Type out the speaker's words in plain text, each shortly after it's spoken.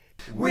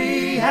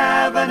We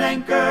have an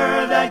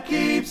anchor that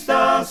keeps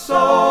the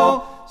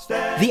soul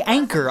steady. The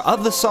Anchor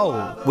of the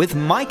Soul with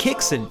Mike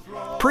Hickson,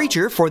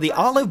 preacher for the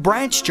Olive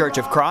Branch Church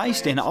of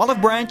Christ in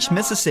Olive Branch,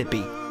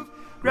 Mississippi.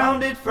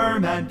 Grounded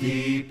firm and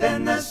deep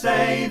in the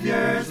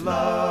Savior's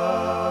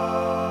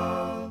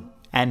love.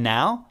 And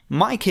now,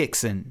 Mike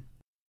Hickson.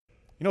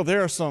 You know,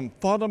 there are some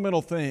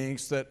fundamental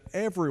things that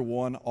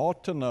everyone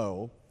ought to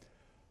know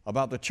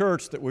about the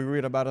church that we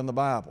read about in the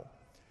Bible.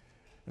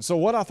 And so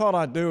what I thought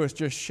I'd do is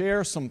just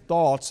share some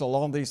thoughts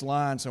along these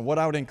lines, and what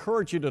I would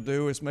encourage you to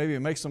do is maybe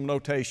make some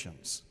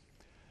notations.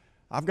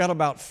 I've got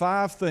about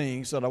 5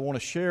 things that I want to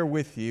share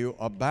with you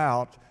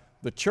about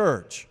the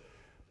church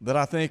that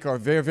I think are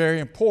very, very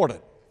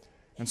important.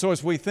 And so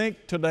as we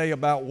think today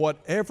about what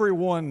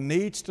everyone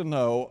needs to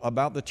know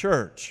about the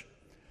church,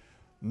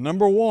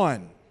 number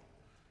 1,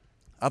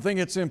 I think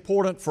it's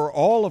important for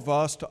all of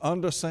us to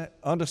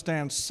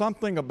understand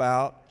something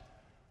about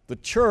the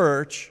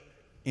church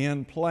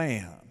in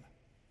plan.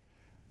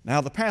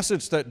 Now, the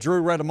passage that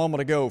Drew read a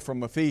moment ago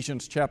from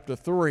Ephesians chapter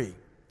 3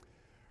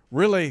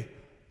 really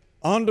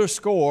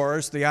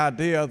underscores the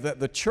idea that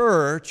the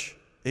church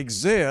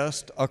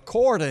exists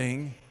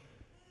according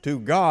to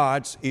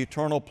God's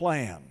eternal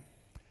plan.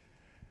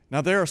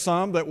 Now, there are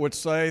some that would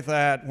say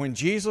that when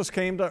Jesus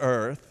came to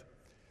earth,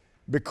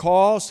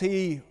 because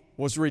He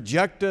was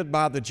rejected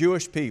by the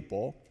Jewish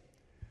people,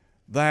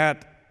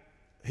 that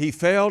He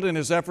failed in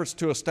His efforts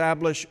to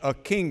establish a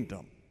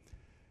kingdom.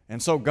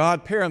 And so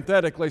God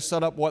parenthetically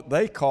set up what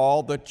they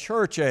call the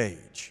church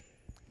age.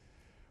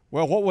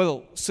 Well, what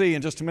we'll see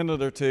in just a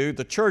minute or two,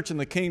 the church and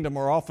the kingdom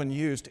are often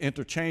used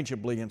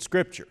interchangeably in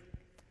Scripture.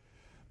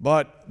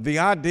 But the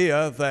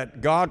idea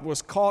that God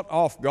was caught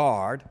off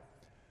guard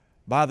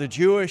by the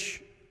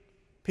Jewish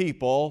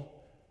people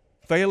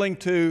failing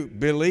to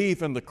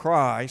believe in the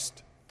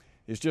Christ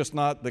is just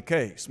not the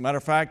case. Matter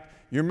of fact,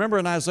 you remember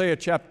in Isaiah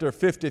chapter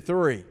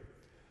 53,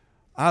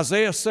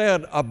 Isaiah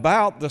said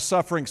about the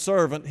suffering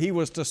servant, he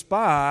was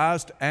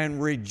despised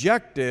and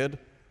rejected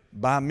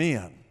by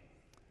men.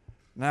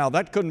 Now,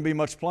 that couldn't be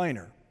much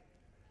plainer.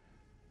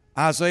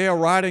 Isaiah,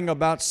 writing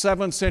about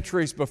 7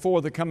 centuries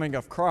before the coming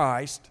of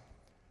Christ,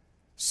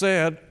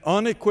 said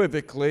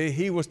unequivocally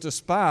he was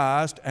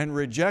despised and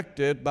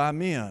rejected by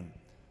men,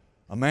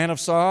 a man of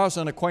sorrows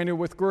and acquainted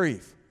with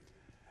grief.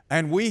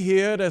 And we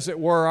hid, as it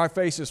were, our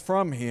faces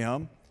from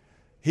Him.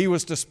 He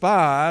was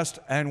despised,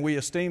 and we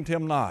esteemed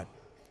Him not.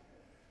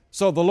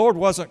 So the Lord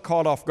wasn't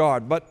caught off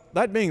guard. But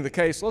that being the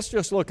case, let's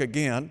just look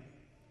again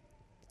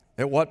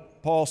at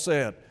what Paul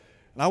said.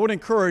 And I would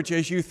encourage,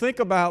 as you think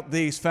about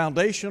these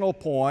foundational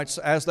points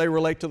as they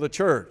relate to the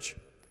church,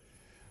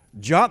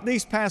 jot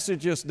these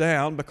passages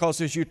down,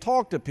 because as you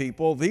talk to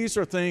people, these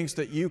are things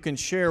that you can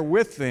share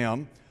with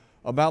them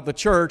about the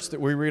church that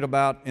we read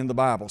about in the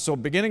Bible. So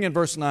beginning in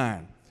verse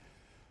 9,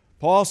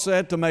 Paul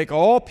said, to make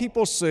all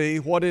people see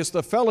what is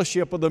the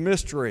fellowship of the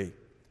mystery,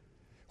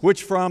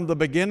 which from the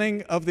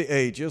beginning of the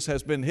ages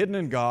has been hidden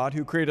in God,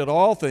 who created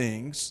all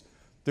things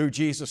through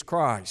Jesus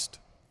Christ,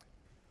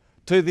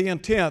 to the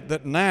intent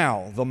that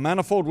now the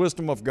manifold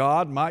wisdom of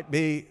God might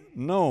be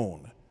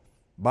known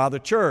by the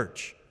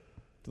church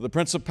to the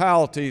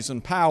principalities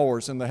and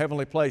powers in the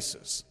heavenly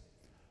places.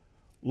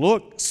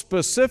 Look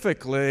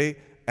specifically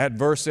at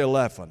verse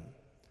 11.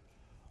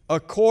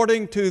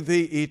 According to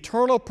the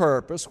eternal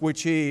purpose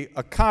which He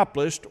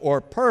accomplished or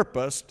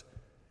purposed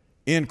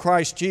in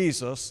Christ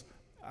Jesus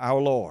our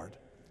Lord.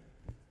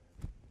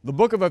 The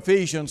book of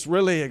Ephesians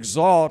really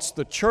exalts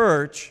the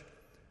church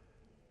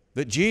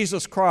that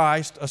Jesus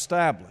Christ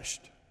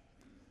established.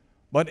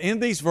 But in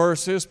these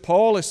verses,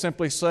 Paul is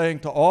simply saying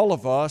to all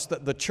of us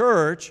that the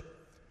church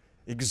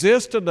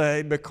exists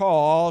today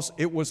because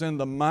it was in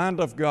the mind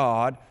of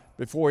God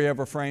before He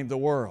ever framed the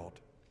world.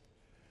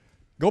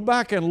 Go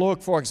back and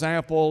look, for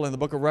example, in the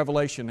book of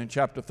Revelation in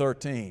chapter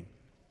 13.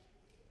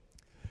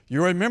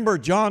 You remember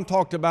John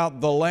talked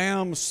about the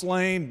Lamb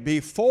slain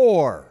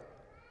before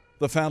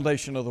the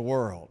foundation of the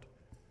world.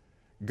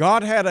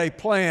 God had a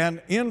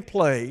plan in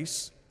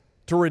place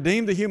to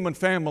redeem the human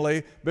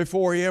family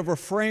before He ever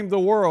framed the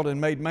world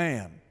and made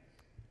man.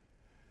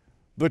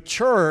 The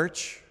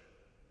church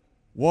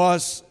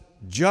was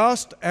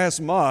just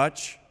as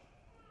much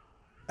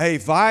a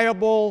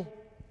viable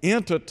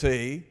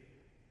entity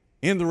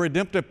in the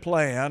redemptive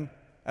plan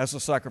as the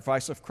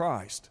sacrifice of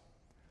Christ.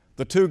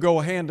 The two go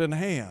hand in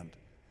hand.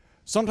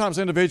 Sometimes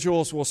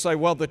individuals will say,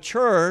 well, the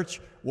church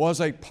was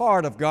a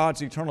part of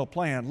God's eternal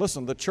plan.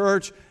 Listen, the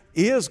church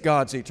is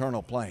God's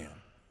eternal plan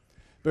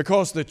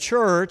because the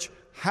church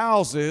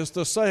houses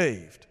the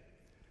saved.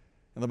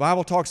 And the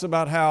Bible talks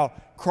about how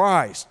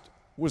Christ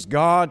was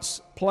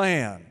God's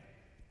plan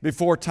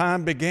before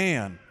time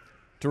began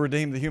to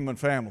redeem the human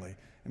family.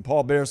 And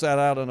Paul bears that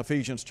out in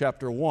Ephesians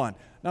chapter 1.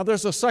 Now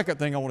there's a second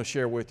thing I want to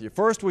share with you.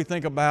 First, we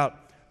think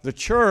about the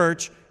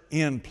church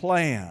in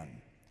plan.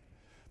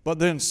 But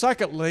then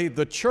secondly,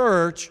 the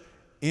church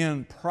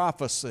in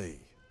prophecy.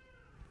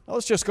 Now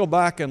let's just go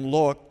back and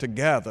look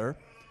together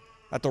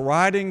at the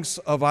writings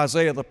of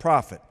Isaiah the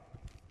prophet.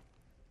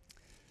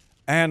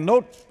 And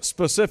note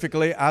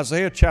specifically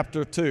Isaiah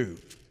chapter 2.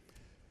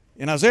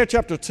 In Isaiah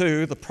chapter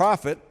 2, the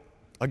prophet,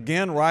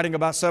 again writing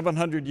about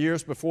 700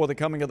 years before the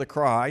coming of the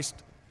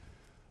Christ,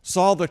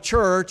 saw the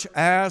church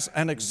as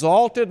an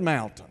exalted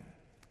mountain.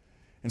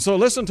 And so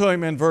listen to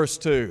him in verse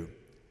 2.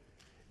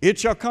 It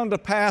shall come to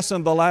pass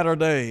in the latter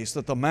days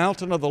that the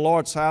mountain of the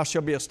Lord's house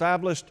shall be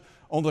established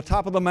on the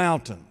top of the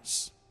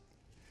mountains,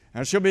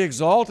 and shall be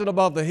exalted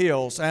above the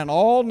hills, and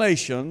all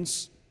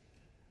nations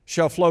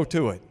shall flow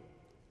to it.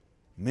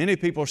 Many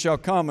people shall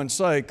come and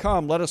say,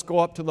 Come, let us go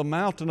up to the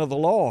mountain of the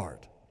Lord,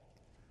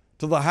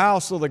 to the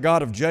house of the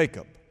God of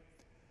Jacob.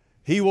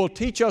 He will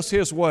teach us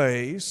His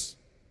ways,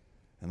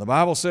 and the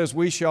Bible says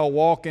we shall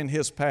walk in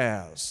His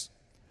paths.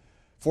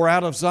 For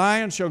out of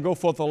Zion shall go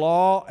forth the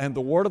law and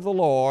the word of the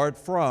Lord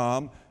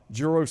from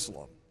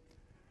Jerusalem.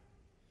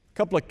 A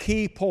couple of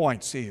key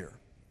points here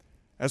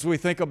as we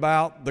think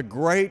about the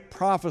great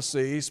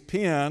prophecies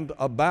penned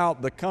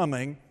about the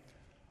coming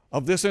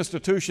of this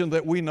institution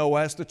that we know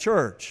as the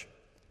church.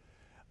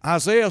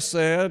 Isaiah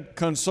said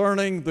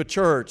concerning the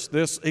church,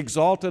 this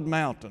exalted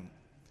mountain,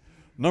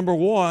 number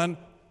one,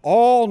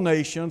 all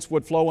nations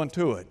would flow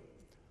into it.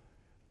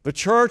 The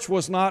church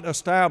was not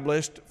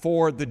established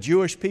for the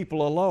Jewish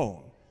people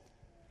alone,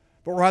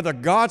 but rather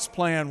God's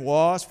plan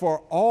was for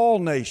all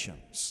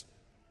nations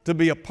to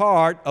be a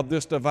part of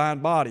this divine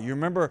body. You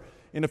remember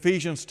in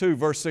Ephesians 2,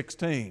 verse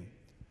 16,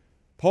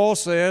 Paul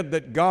said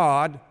that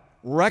God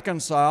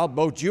reconciled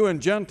both Jew and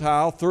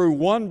Gentile through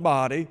one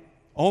body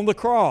on the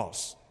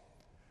cross.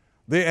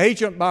 The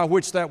agent by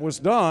which that was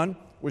done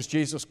was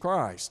Jesus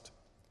Christ.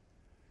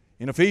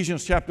 In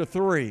Ephesians chapter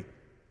 3,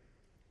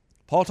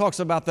 Paul talks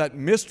about that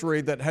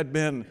mystery that had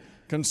been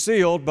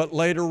concealed but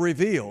later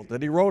revealed,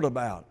 that he wrote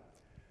about.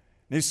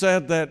 And he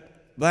said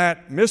that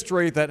that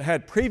mystery that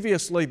had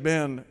previously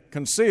been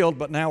concealed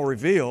but now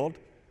revealed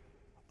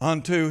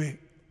unto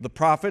the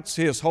prophets,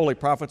 his holy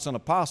prophets and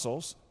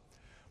apostles,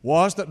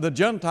 was that the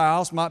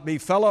Gentiles might be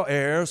fellow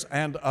heirs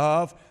and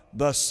of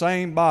the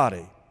same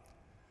body.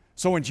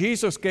 So when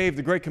Jesus gave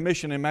the Great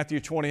Commission in Matthew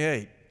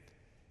 28,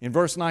 in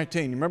verse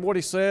 19, you remember what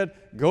He said?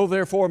 Go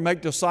therefore and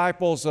make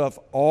disciples of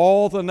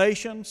all the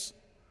nations.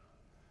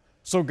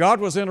 So God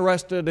was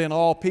interested in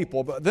all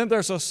people. But then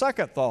there's a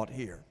second thought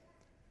here.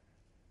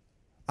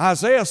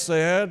 Isaiah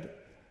said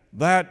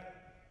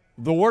that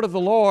the word of the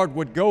Lord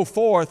would go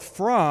forth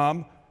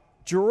from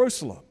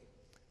Jerusalem.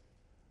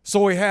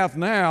 So we have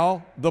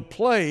now the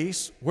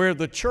place where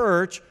the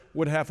church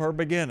would have her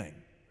beginning.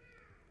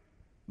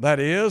 That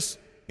is,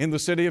 in the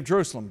city of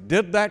Jerusalem.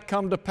 Did that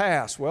come to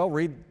pass? Well,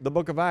 read the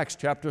book of Acts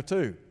chapter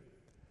 2.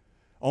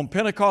 On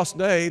Pentecost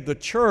Day, the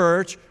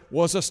church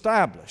was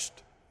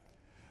established.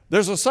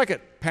 There's a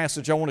second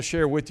passage I want to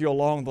share with you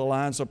along the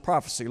lines of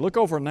prophecy. Look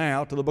over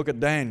now to the book of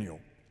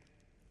Daniel.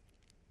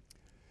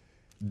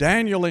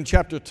 Daniel in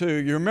chapter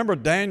 2, you remember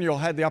Daniel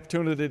had the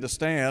opportunity to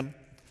stand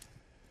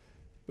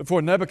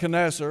before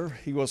Nebuchadnezzar.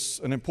 He was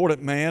an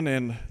important man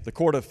in the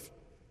court of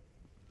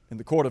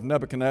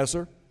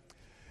Nebuchadnezzar.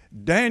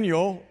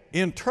 Daniel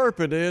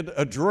interpreted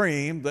a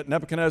dream that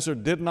Nebuchadnezzar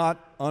did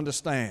not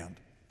understand.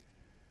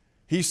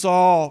 He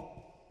saw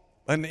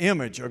an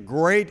image, a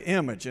great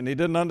image, and he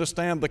didn't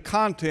understand the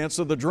contents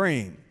of the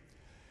dream.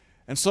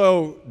 And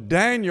so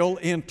Daniel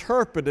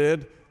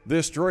interpreted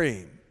this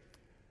dream.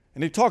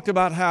 And he talked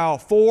about how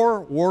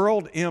 4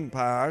 world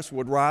empires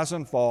would rise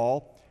and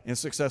fall in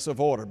successive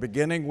order,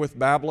 beginning with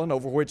Babylon,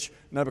 over which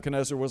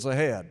Nebuchadnezzar was the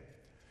head.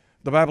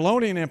 The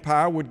Babylonian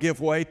Empire would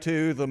give way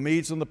to the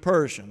Medes and the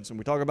Persians, and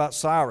we talk about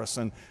Cyrus.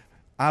 And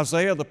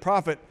Isaiah the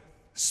prophet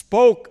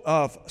spoke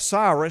of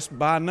Cyrus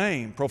by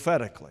name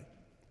prophetically.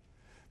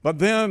 But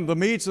then the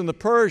Medes and the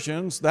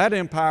Persians, that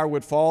empire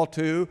would fall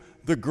to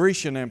the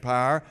Grecian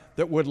Empire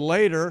that would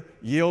later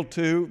yield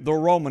to the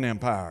Roman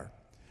Empire.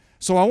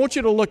 So I want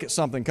you to look at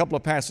something, a couple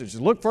of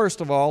passages. Look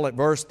first of all at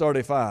verse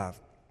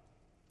 35.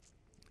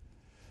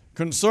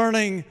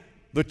 Concerning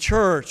the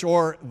church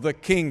or the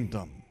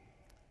kingdom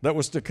that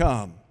was to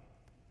come.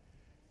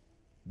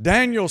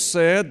 Daniel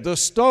said, the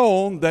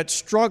stone that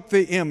struck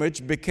the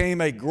image became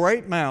a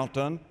great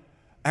mountain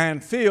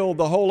and filled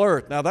the whole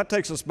earth. Now that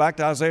takes us back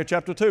to Isaiah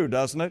chapter 2,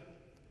 doesn't it?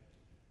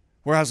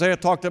 Where Isaiah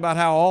talked about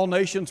how all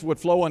nations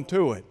would flow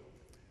into it.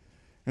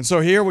 And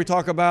so here we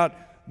talk about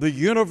the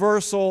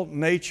universal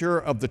nature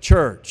of the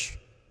church.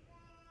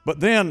 But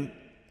then,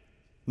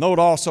 note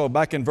also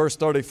back in verse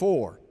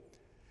 34,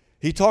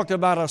 he talked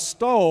about a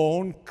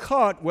stone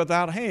cut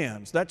without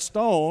hands. That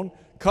stone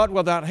cut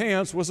without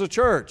hands was the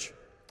church.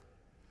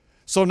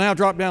 So now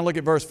drop down, look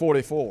at verse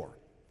 44.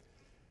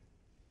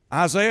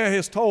 Isaiah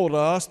has told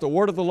us the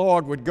word of the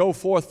Lord would go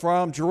forth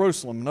from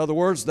Jerusalem. In other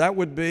words, that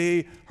would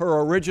be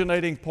her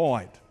originating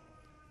point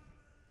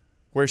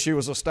where she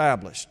was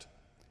established.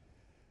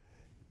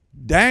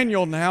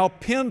 Daniel now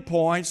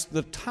pinpoints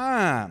the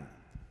time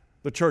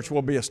the church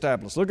will be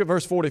established. Look at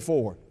verse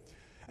 44.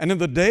 And in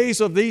the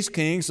days of these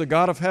kings, the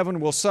God of heaven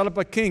will set up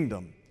a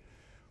kingdom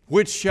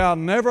which shall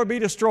never be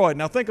destroyed.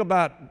 Now think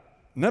about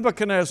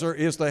Nebuchadnezzar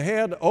is the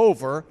head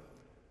over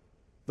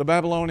the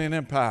Babylonian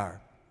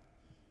Empire.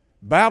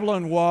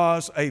 Babylon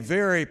was a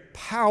very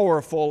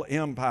powerful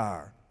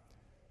empire,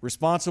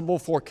 responsible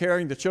for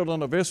carrying the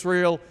children of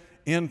Israel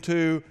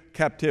into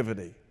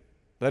captivity.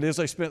 That is,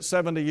 they spent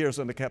 70 years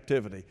into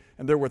captivity,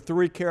 and there were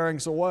 3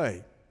 carryings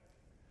away.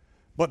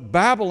 But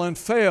Babylon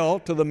fell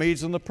to the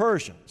Medes and the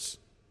Persians.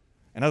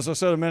 And as I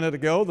said a minute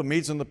ago, the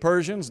Medes and the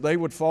Persians, they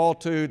would fall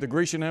to the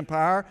Grecian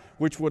Empire,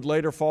 which would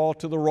later fall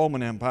to the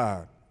Roman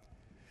Empire.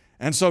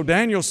 And so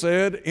Daniel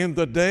said, in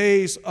the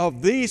days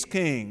of these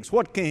kings,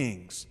 what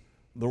kings?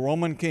 The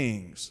Roman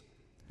kings.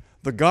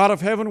 The God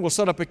of heaven will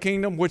set up a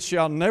kingdom which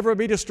shall never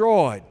be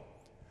destroyed.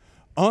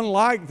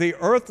 Unlike the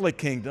earthly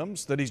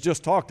kingdoms that he's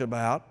just talked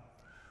about,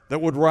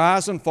 that would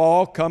rise and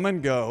fall, come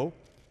and go,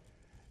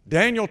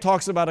 Daniel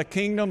talks about a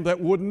kingdom that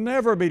would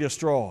never be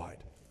destroyed.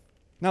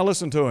 Now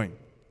listen to him.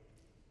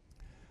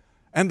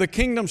 And the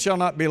kingdom shall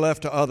not be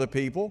left to other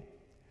people.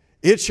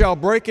 It shall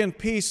break in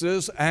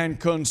pieces and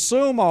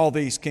consume all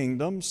these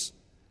kingdoms,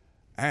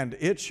 and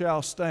it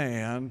shall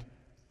stand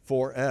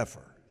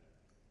forever.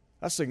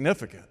 That's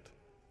significant.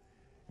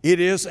 It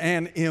is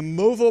an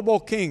immovable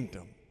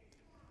kingdom.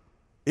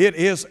 It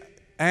is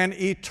an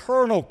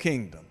eternal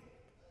kingdom.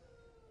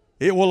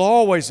 It will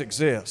always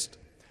exist.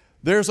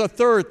 There's a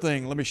third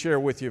thing let me share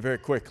with you very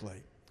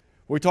quickly.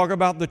 We talk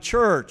about the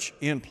church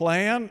in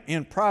plan,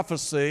 in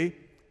prophecy,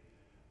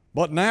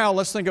 but now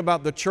let's think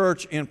about the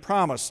church in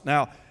promise.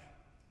 Now,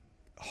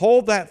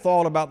 hold that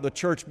thought about the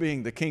church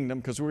being the kingdom,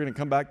 because we're going to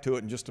come back to it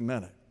in just a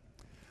minute.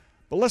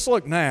 But let's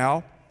look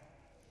now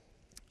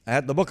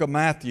at the book of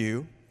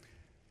Matthew.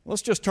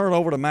 Let's just turn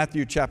over to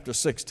Matthew chapter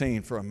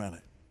 16 for a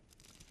minute.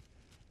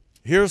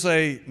 Here's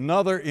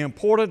another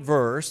important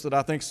verse that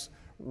I think is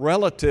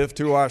relative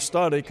to our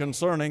study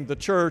concerning the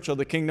church of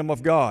the kingdom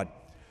of God.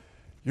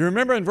 You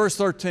remember in verse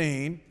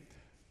 13,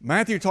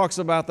 Matthew talks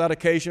about that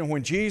occasion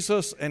when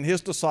Jesus and his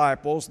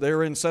disciples,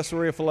 they're in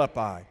Caesarea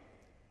Philippi,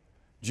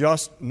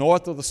 just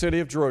north of the city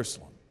of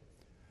Jerusalem,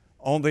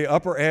 on the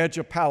upper edge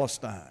of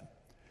Palestine.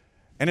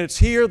 And it's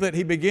here that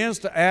he begins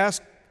to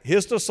ask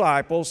his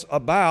disciples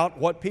about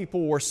what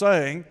people were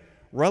saying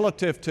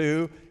relative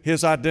to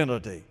his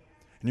identity.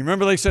 And you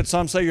remember they said,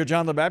 some say you're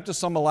John the Baptist,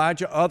 some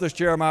Elijah, others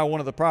Jeremiah, one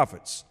of the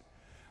prophets.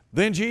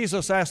 Then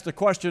Jesus asked the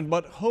question,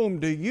 but whom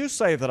do you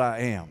say that I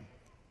am?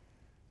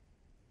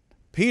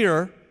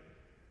 Peter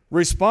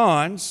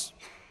responds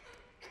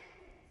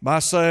by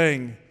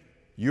saying,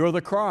 you're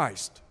the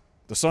Christ,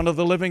 the Son of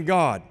the living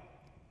God.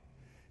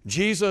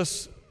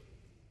 Jesus,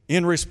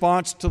 in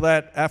response to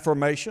that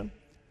affirmation,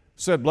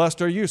 said,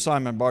 blessed are you,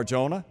 Simon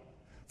Bar-Jonah,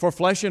 for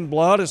flesh and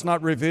blood has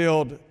not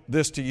revealed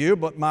this to you,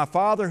 but my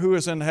Father who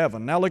is in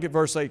heaven. Now look at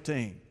verse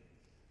 18.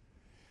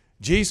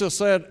 Jesus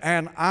said,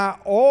 and I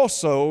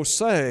also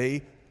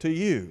say to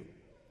you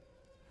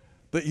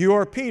that you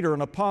are Peter,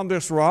 and upon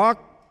this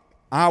rock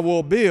I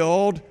will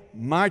build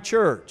my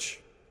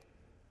church.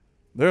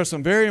 There are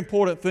some very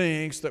important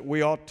things that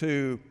we ought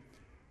to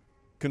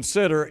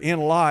consider in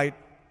light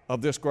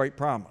of this great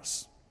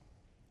promise.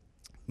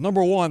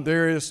 Number one,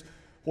 there is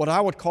what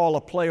I would call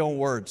a play on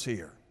words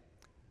here.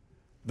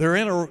 They're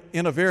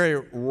in a very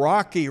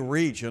rocky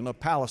region of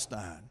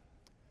Palestine.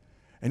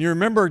 And you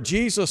remember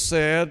Jesus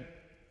said,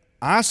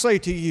 I say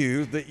to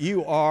you that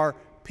you are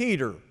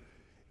Peter.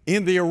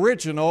 In the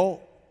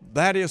original,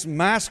 that is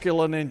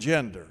masculine in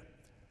gender.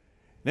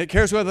 And it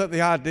carries with it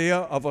the idea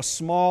of a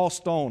small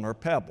stone or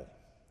pebble,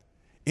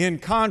 in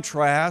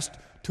contrast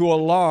to a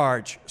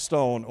large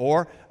stone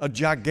or a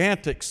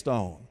gigantic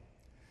stone.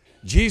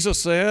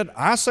 Jesus said,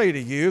 I say to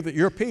you that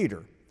you're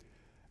Peter.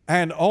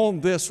 And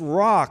on this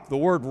rock, the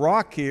word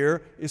rock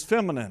here is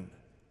feminine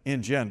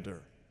in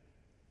gender.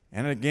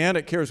 And again,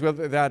 it carries with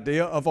it the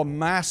idea of a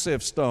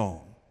massive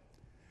stone.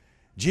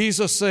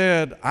 Jesus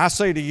said, I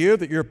say to you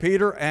that you're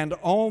Peter, and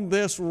on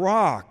this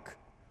rock.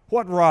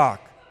 What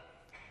rock?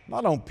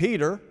 Not on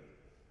Peter,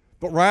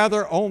 but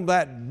rather on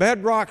that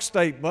bedrock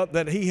statement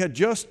that he had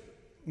just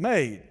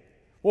made.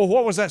 Well,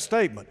 what was that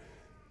statement?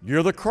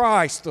 You're the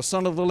Christ, the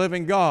Son of the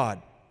living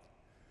God.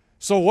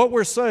 So what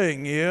we're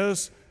saying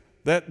is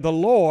that the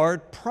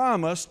Lord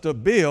promised to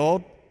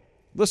build,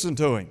 listen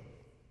to him.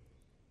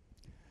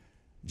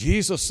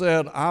 Jesus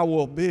said, I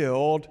will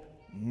build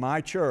my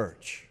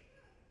church.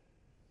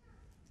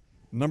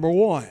 Number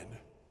one,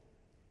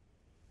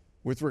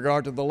 with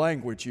regard to the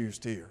language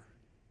used here,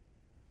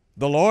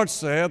 the Lord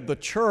said the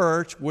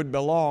church would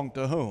belong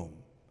to whom?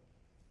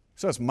 He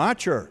says, my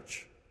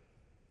church.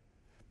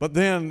 But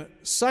then,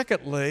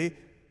 secondly,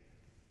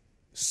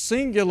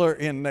 singular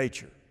in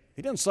nature.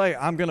 He didn't say,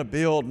 I'm going to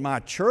build my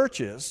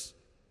churches,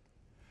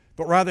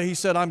 but rather he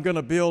said, I'm going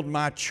to build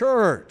my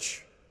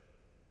church.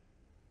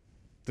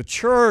 The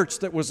church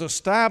that was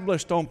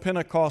established on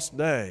Pentecost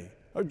Day,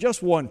 or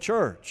just one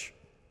church.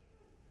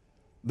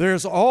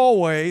 There's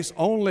always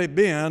only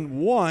been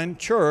one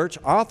church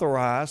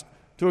authorized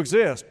to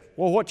exist.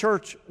 Well, what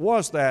church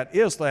was that?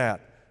 Is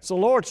that? It's the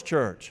Lord's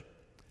church.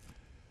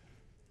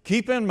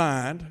 Keep in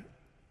mind,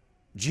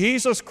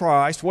 Jesus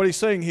Christ, what he's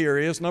saying here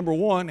is, number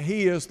one,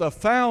 he is the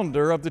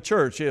founder of the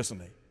church, isn't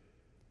he?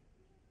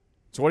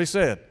 That's what he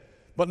said.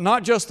 But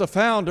not just the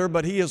founder,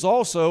 but He is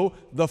also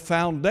the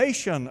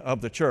foundation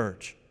of the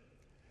church.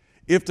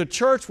 If the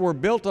church were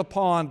built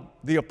upon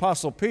the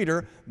Apostle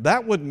Peter,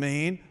 that would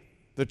mean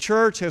the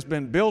church has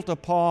been built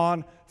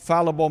upon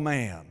fallible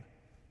man.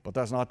 But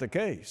that's not the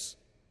case.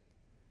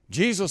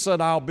 Jesus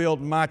said, I'll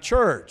build my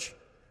church.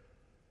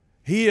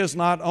 He is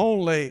not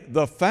only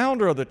the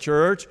founder of the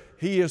church,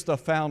 He is the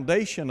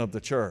foundation of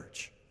the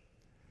church.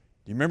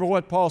 Do you remember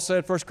what Paul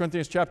said, 1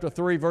 Corinthians chapter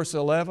 3, verse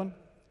 11?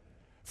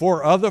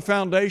 For other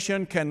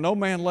foundation can no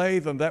man lay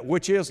than that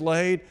which is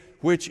laid,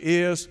 which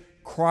is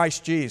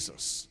Christ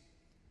Jesus.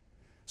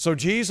 So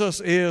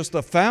Jesus is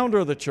the founder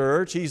of the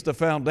church. He's the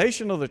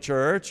foundation of the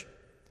church.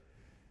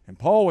 And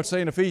Paul would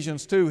say in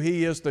Ephesians 2,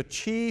 He is the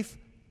chief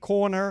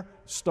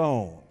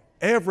cornerstone.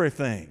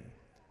 Everything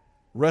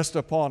rests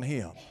upon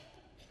Him.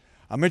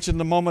 I mentioned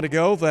a moment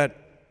ago that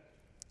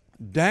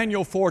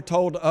Daniel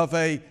foretold of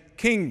a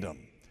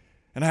kingdom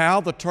and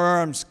how the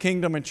terms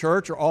kingdom and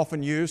church are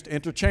often used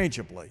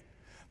interchangeably.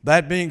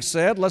 That being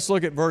said, let's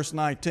look at verse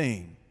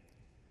 19.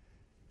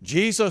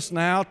 Jesus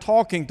now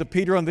talking to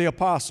Peter and the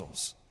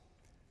apostles.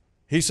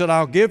 He said,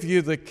 I'll give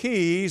you the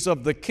keys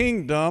of the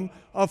kingdom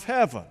of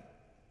heaven.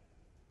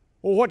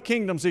 Well, what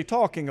kingdom is He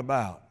talking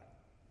about?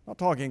 Not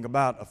talking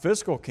about a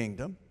physical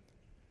kingdom,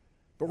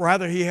 but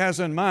rather He has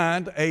in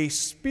mind a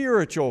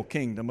spiritual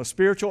kingdom, a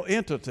spiritual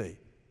entity.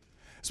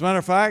 As a matter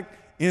of fact,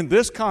 in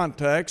this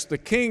context, the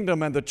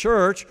kingdom and the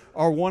church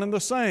are one and the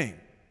same.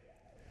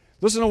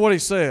 Listen to what He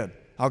said.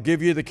 I'll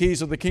give you the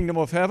keys of the kingdom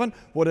of heaven.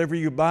 Whatever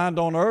you bind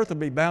on earth will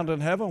be bound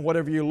in heaven.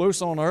 Whatever you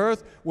loose on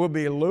earth will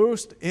be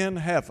loosed in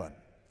heaven.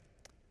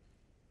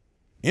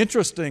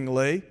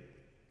 Interestingly,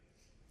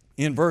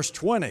 in verse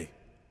 20,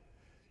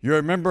 you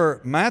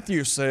remember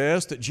Matthew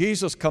says that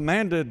Jesus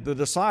commanded the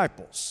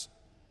disciples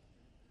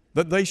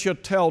that they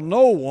should tell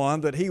no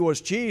one that He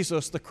was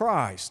Jesus the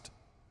Christ.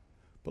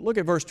 But look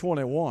at verse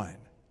 21.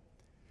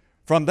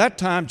 From that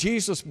time,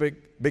 Jesus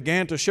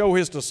began to show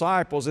His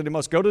disciples that He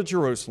must go to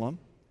Jerusalem,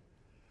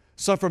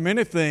 suffer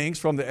many things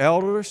from the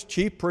elders,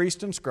 chief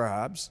priests, and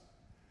scribes,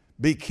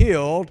 be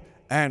killed,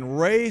 and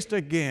raised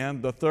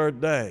again the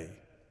third day.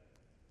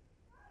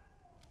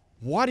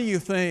 Why do you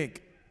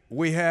think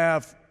we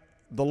have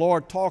the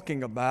Lord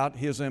talking about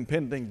His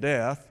impending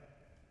death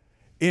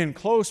in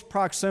close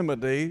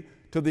proximity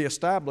to the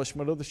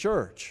establishment of the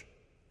church?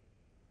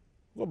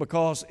 Well,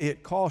 because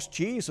it cost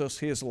Jesus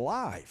His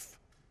life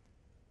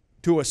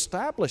to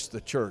establish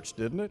the church,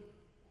 didn't it?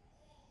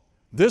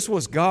 This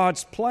was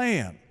God's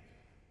plan.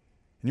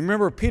 And you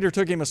remember Peter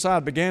took Him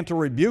aside, began to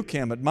rebuke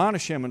Him,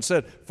 admonish Him, and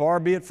said, far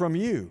be it from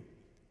you.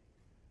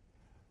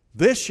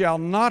 This shall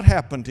not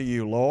happen to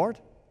you, Lord.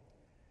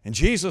 And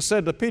Jesus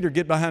said to Peter,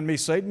 get behind me,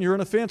 Satan. You're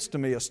an offense to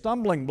me, a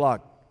stumbling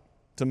block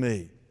to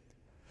me.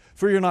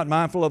 For you're not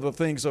mindful of the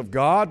things of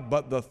God,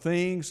 but the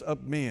things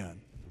of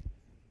men.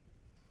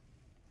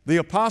 The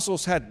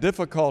apostles had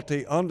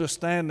difficulty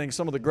understanding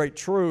some of the great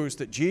truths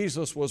that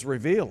Jesus was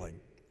revealing.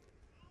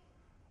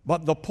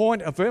 But the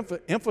point of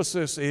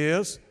emphasis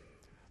is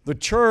the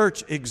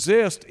church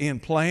exists in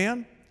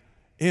plan,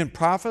 in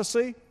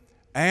prophecy,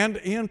 and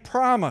in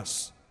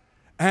promise.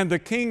 And the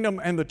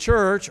kingdom and the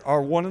church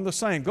are one and the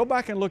same. Go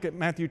back and look at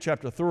Matthew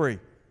chapter 3.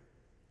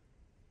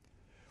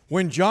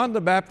 When John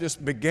the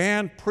Baptist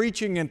began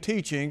preaching and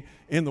teaching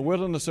in the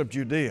wilderness of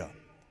Judea,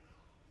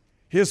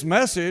 his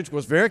message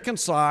was very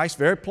concise,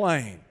 very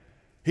plain.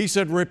 He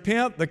said,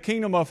 repent, the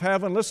kingdom of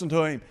heaven, listen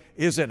to him,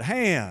 is at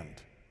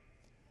hand.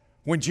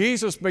 When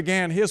Jesus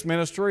began His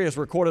ministry, as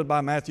recorded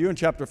by Matthew in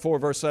chapter 4,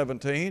 verse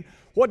 17,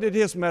 what did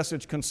His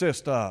message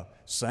consist of?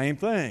 Same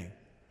thing.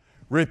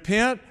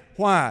 Repent.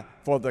 Why?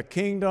 For the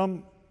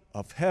kingdom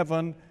of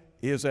heaven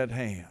is at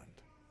hand.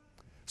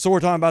 So we're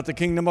talking about the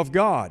kingdom of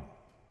God.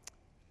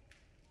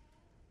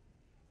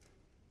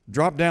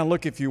 Drop down,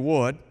 look if you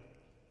would,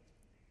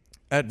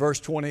 at verse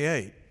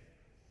 28.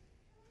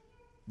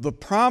 The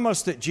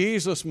promise that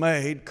Jesus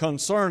made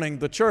concerning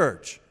the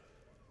church.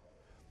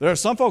 There are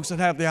some folks that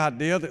have the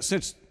idea that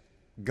since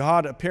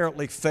God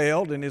apparently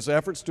failed in His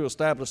efforts to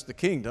establish the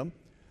kingdom,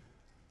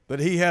 that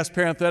He has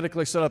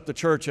parenthetically set up the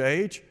church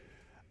age,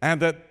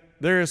 and that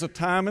there is a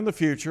time in the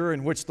future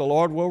in which the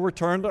Lord will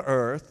return to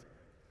earth,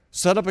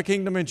 set up a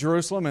kingdom in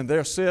Jerusalem, and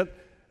there sit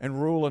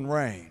and rule and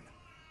reign.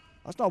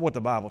 That's not what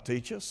the Bible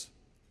teaches.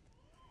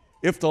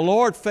 If the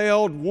Lord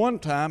failed one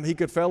time, He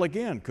could fail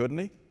again, couldn't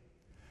He?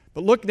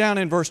 But look down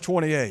in verse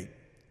 28.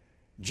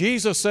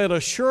 Jesus said,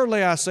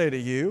 assuredly I say to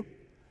you,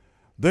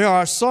 there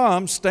are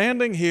some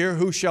standing here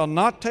who shall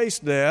not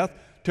taste death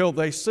till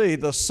they see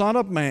the Son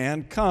of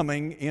Man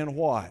coming in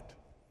what?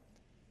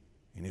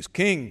 In His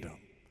kingdom.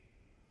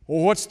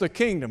 Well, what's the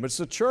kingdom? It's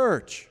the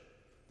church.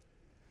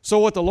 So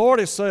what the Lord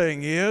is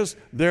saying is,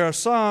 there are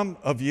some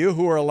of you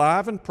who are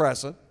alive and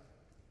present.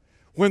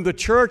 When the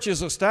church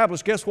is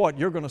established, guess what?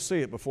 You're going to see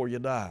it before you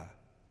die.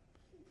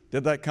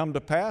 Did that come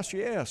to pass?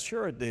 Yes,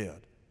 sure it did.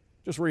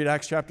 Just read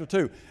Acts chapter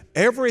 2.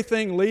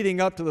 Everything leading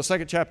up to the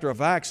second chapter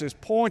of Acts is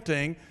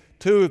pointing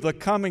to the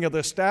coming of the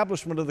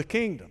establishment of the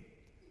kingdom.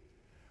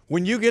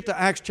 When you get to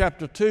Acts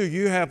chapter 2,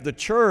 you have the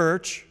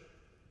church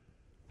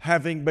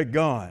having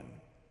begun.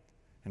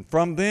 And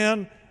from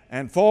then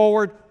and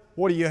forward,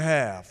 what do you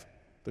have?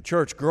 The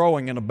church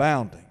growing and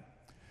abounding.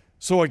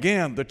 So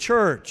again, the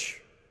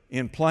church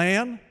in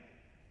plan,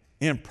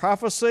 in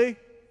prophecy,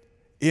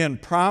 in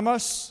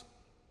promise,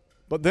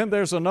 but then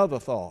there's another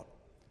thought,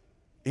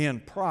 in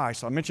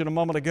price. I mentioned a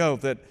moment ago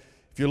that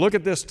if you look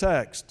at this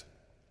text,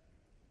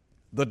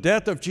 the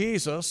death of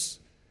Jesus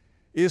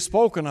is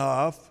spoken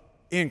of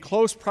in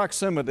close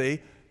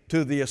proximity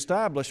to the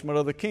establishment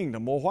of the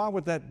kingdom. Well, why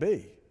would that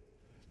be?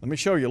 Let me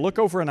show you. Look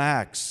over in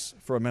Acts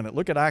for a minute.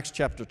 Look at Acts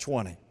chapter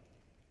 20.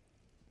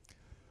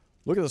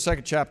 Look at the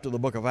second chapter of the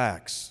book of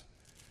Acts.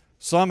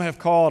 Some have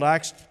called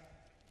Acts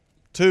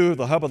 2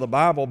 the hub of the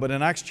Bible, but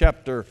in Acts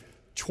chapter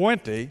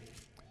 20,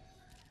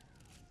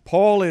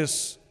 Paul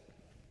is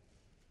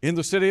in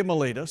the city of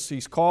Miletus.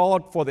 He's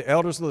called for the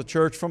elders of the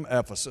church from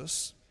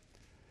Ephesus.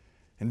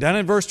 And down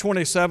in verse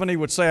 27, he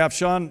would say,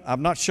 I've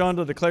not shunned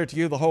to declare to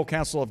you the whole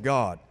counsel of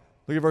God.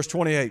 Look at verse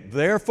 28.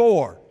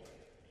 Therefore,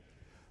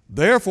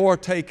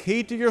 take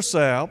heed to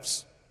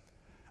yourselves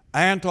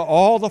and to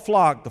all the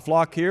flock. The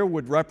flock here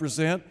would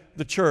represent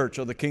the church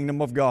or the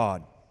kingdom of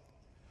God,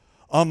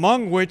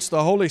 among which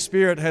the Holy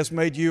Spirit has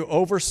made you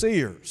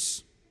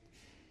overseers,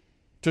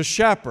 to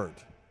shepherd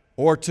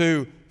or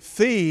to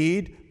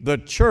feed the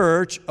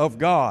church of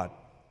God.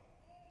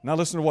 Now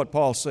listen to what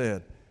Paul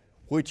said,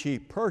 which he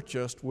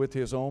purchased with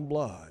his own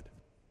blood.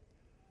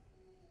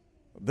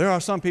 There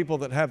are some people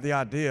that have the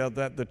idea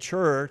that the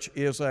church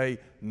is a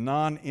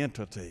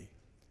non-entity.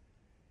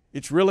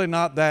 It's really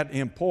not that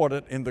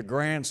important in the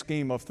grand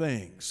scheme of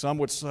things. Some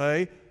would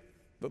say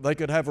that they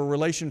could have a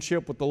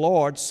relationship with the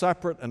Lord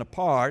separate and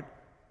apart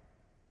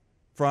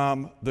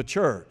from the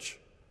church.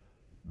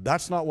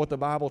 That's not what the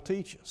Bible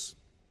teaches.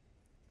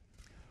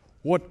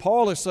 What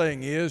Paul is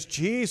saying is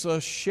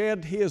Jesus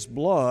shed His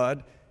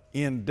blood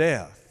in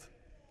death.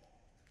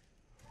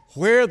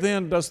 Where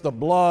then does the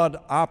blood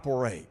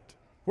operate?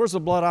 Where's the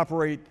blood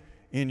operate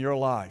in your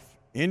life?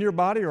 In your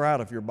body or out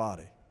of your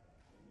body?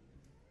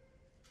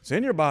 It's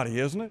in your body,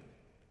 isn't it?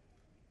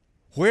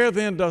 Where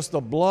then does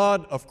the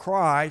blood of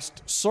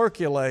Christ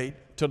circulate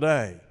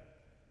today?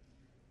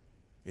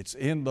 It's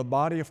in the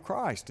body of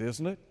Christ,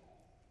 isn't it?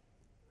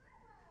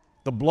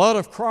 The blood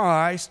of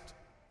Christ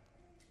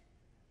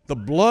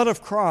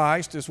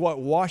is what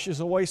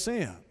washes away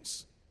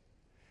sins.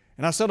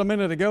 And I said a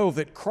minute ago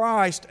that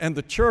Christ and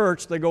the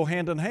church, they go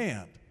hand in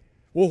hand.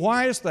 Well,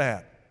 why is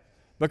that?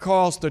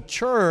 Because the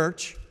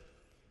church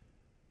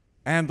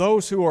and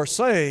those who are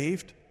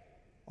saved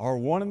are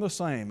one and the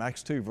same.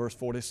 Acts 2, verse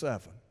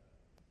 47.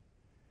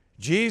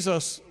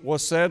 Jesus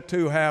was said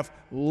to have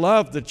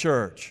loved the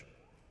church.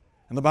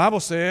 And the Bible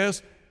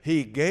says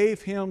He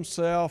gave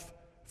Himself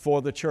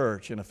for the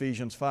church in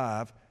Ephesians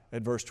 5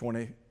 at verse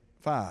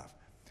 25.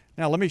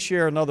 Now let me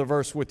share another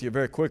verse with you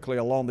very quickly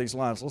along these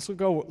lines.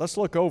 Let's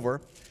look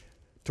over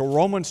to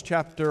Romans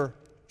chapter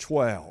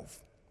 12.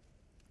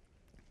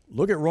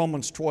 Look at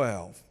Romans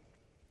 12.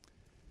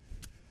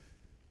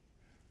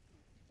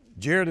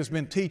 Jared has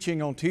been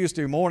teaching on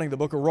Tuesday morning the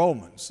book of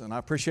Romans, and I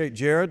appreciate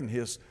Jared and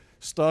his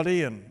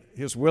study and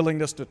his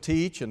willingness to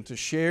teach and to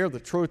share the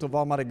truth of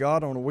Almighty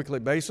God on a weekly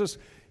basis.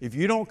 If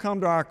you don't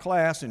come to our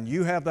class and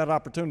you have that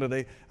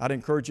opportunity, I'd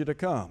encourage you to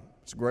come.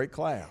 It's a great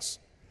class.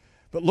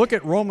 But look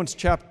at Romans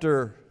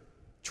chapter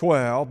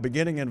 12,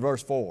 beginning in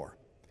verse 4.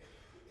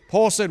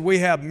 Paul said, we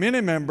have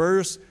many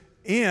members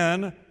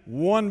in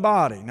one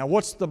body. Now,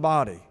 what's the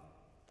body?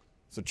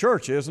 It's the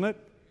church, isn't it?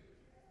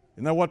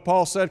 Isn't that what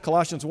Paul said?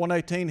 Colossians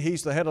 1:18,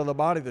 He's the head of the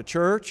body, the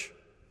church.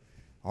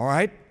 All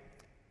right.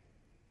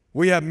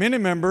 We have many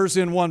members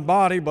in one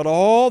body, but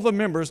all the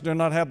members do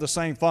not have the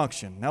same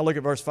function. Now look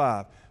at verse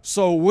 5.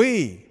 So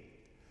we,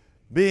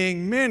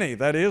 being many,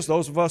 that is,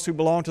 those of us who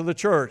belong to the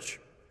church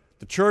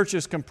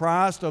is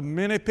comprised of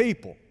many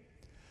people.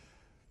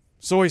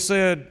 So he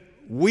said,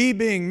 we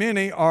being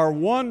many are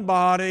one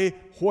body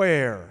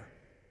where?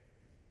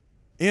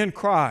 In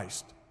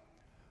Christ.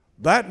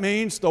 That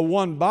means the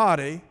one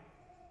body,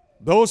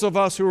 those of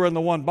us who are in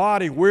the one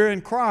body, we're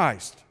in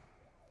Christ.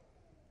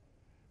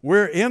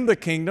 We're in the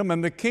kingdom,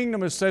 and the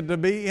kingdom is said to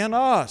be in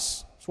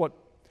us. That's what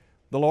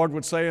the Lord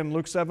would say in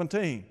Luke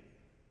 17.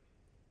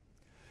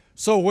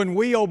 So when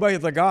we obey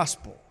the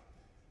gospel,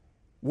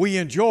 we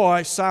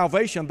enjoy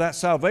salvation. That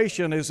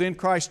salvation is in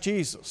Christ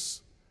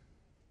Jesus.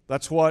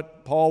 That's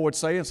what Paul would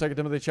say in 2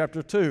 Timothy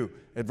chapter 2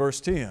 at verse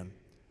 10.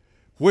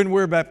 When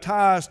we're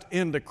baptized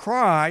into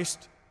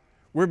Christ,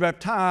 we're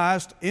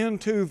baptized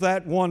into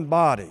that one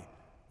body.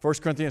 1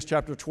 Corinthians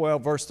chapter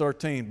 12, verse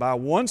 13. By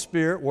one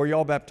Spirit were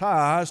y'all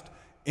baptized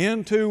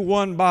into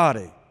one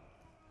body.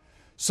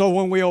 So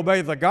when we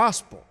obey the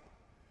gospel,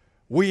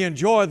 we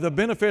enjoy the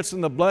benefits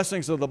and the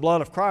blessings of the blood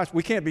of Christ.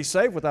 We can't be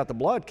saved without the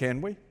blood,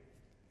 can we?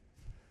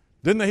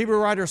 Didn't the Hebrew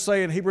writer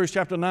say in Hebrews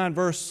chapter 9,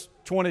 verse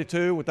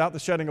 22, without the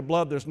shedding of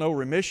blood, there's no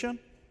remission?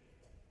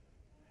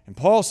 And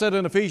Paul said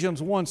in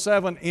Ephesians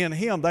 1:7, in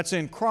Him, that's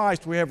in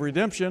Christ, we have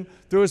redemption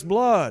through His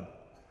blood,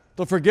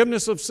 the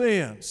forgiveness of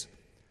sins.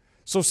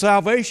 So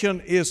salvation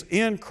is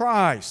in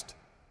Christ.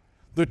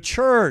 The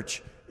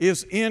church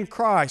is in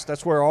Christ.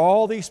 That's where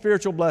all these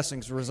spiritual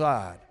blessings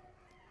reside.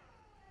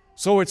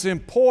 So it's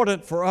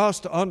important for us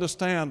to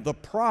understand the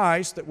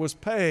price that was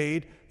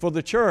paid for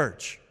the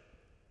church.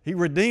 He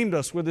redeemed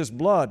us with His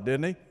blood,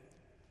 didn't He?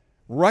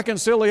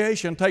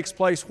 Reconciliation takes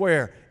place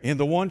where? In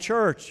the one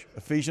church,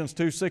 Ephesians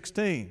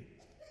 2:16.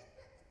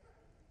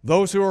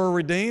 Those who are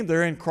redeemed,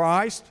 they're in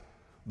Christ.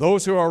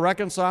 Those who are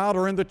reconciled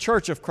are in the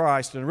church of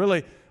Christ. And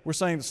really, we're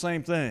saying the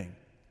same thing.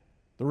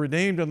 The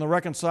redeemed and the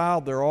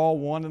reconciled, they're all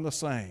one and the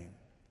same.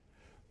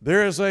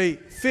 There is a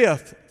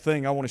fifth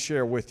thing I want to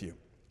share with you.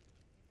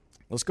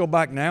 Let's go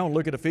back now and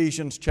look at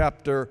Ephesians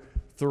chapter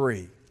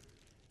 3.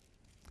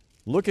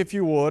 Look, if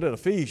you would, at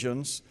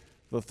Ephesians,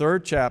 the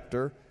 3rd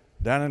chapter,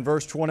 down in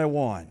verse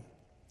 21.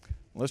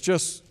 Let's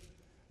just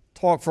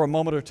talk for a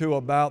moment or two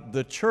about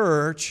the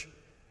church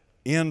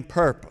in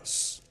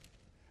purpose.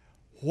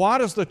 Why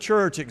does the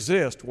church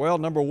exist? Well,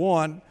 number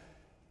one,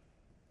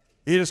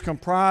 it is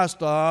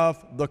comprised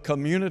of the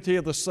community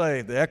of the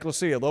saved, the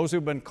ecclesia, those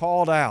who've been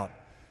called out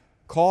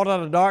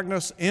of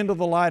darkness into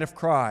the light of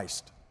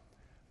Christ.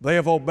 They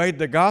have obeyed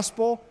the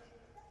gospel.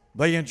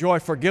 They enjoy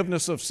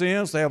forgiveness of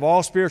sins. They have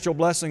all spiritual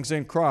blessings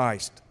in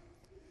Christ.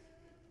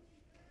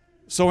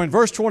 So in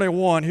verse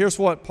 21, here's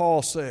what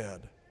Paul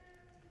said.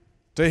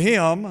 To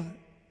Him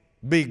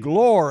be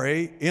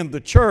glory in the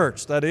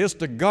church. That is,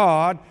 to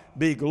God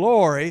be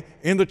glory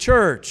in the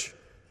church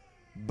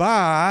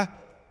by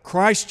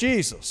Christ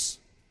Jesus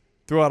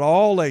throughout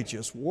all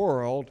ages,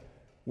 world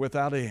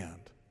without end.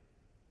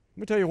 Let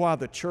me tell you why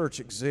the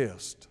church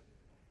exists.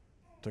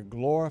 To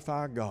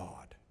glorify God.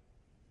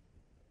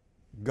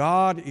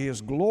 God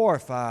is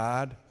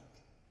glorified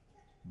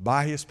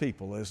by His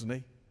people, isn't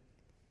He?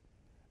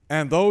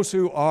 And those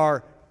who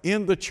are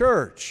in the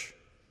church,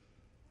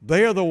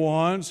 they are the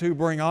ones who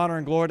bring honor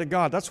and glory to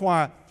God. That's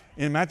why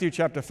in Matthew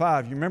chapter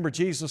 5, you remember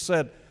Jesus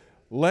said,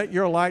 "Let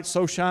your light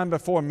so shine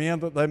before men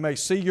that they may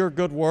see your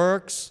good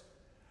works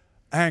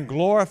and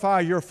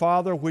glorify your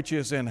Father which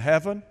is in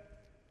heaven."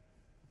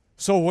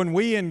 So when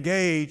we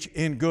engage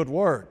in good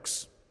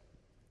works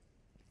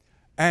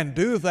and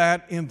do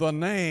that in the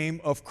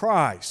name of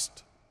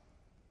Christ,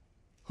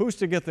 who's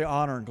to get the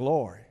honor and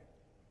glory?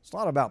 It's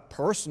not about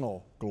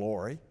personal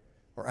glory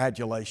or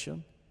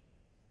adulation,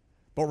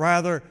 but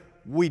rather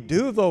we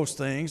do those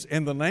things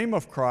in the name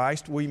of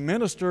Christ. We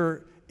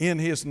minister in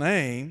His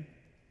name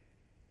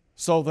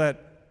so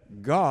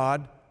that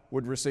God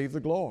would receive the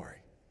glory.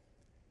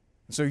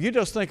 So you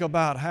just think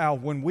about how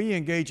when we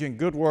engage in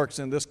good works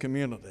in this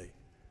community,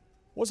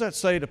 what does that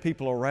say to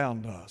people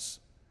around us?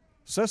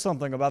 It says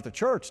something about the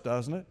church,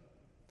 doesn't it?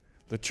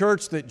 The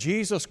church that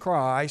Jesus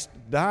Christ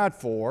died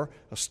for,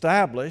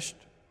 established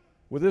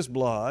with His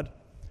blood,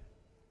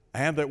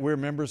 and that we're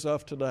members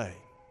of today.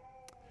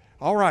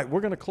 All right,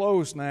 we're going to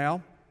close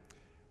now.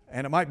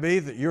 And it might be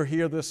that you're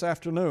here this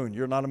afternoon.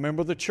 You're not a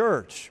member of the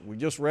church. We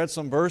just read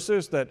some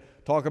verses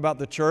that talk about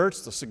the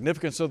church, the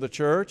significance of the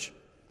church,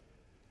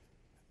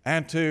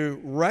 and to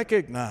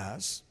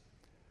recognize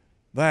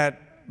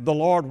that the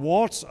Lord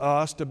wants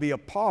us to be a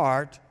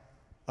part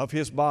of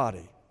His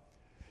body.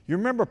 You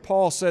remember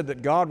Paul said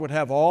that God would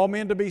have all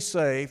men to be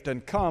saved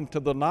and come to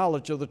the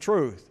knowledge of the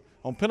truth.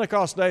 On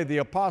Pentecost Day, the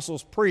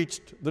apostles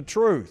preached the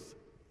truth.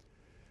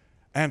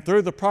 And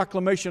through the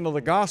proclamation of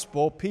the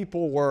gospel,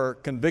 people were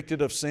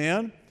convicted of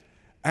sin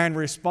and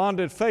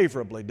responded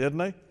favorably, didn't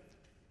they?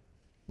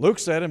 Luke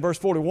said in verse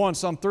 41,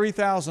 some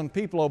 3,000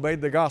 people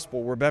obeyed the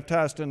gospel, were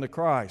baptized into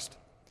Christ.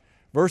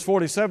 Verse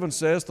 47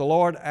 says, the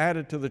Lord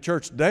added to the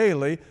church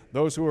daily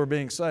those who were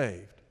being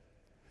saved.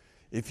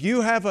 If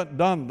you haven't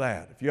done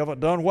that, if you haven't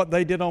done what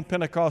they did on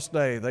Pentecost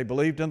Day, they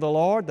believed in the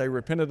Lord, they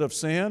repented of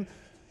sin,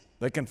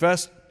 they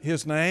confessed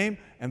His name,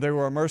 and they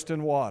were immersed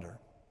in water.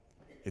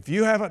 If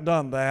you haven't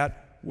done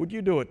that, would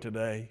you do it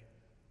today?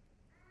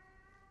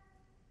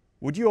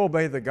 Would you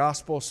obey the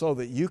gospel so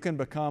that you can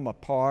become a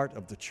part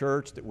of the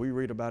church that we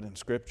read about in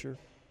Scripture?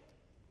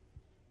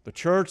 The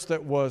church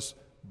that was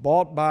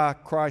bought by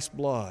Christ's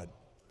blood.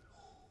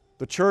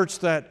 The church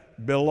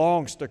that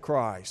belongs to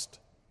Christ.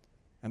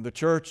 And the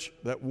church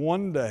that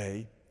one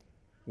day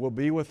will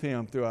be with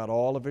Him throughout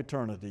all of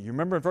eternity. You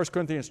remember in 1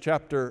 Corinthians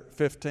chapter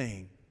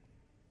 15,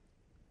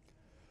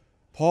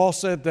 Paul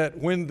said that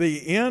when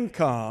the end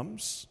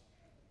comes,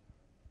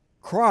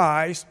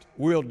 Christ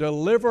will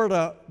deliver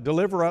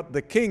up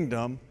the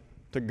kingdom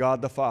to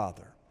God the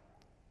Father.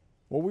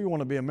 Well, we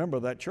want to be a member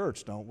of that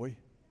church, don't we?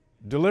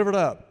 Delivered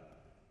up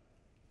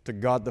to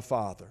God the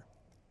Father.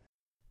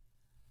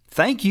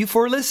 Thank you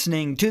for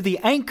listening to The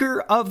Anchor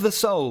of the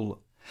Soul.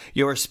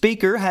 Your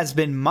speaker has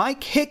been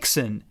Mike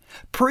Hickson,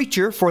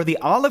 preacher for the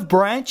Olive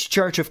Branch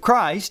Church of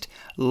Christ,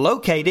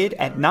 located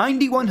at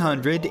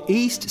 9100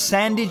 East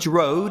Sandage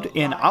Road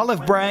in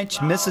Olive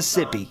Branch,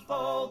 Mississippi.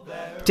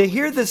 To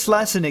hear this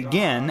lesson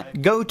again,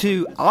 go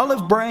to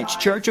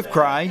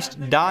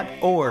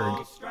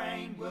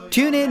olivebranchchurchofchrist.org.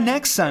 Tune in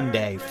next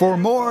Sunday for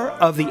more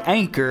of The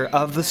Anchor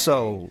of the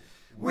Soul.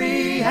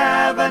 We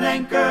have an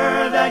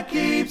anchor that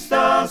keeps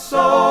the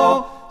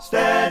soul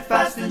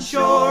steadfast and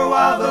sure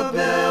while the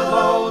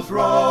billows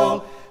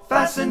roll.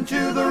 fastened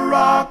to the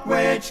rock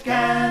which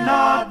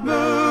cannot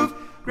move,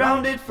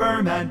 grounded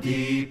firm and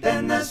deep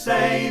in the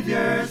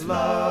Savior's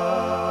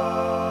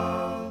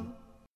love.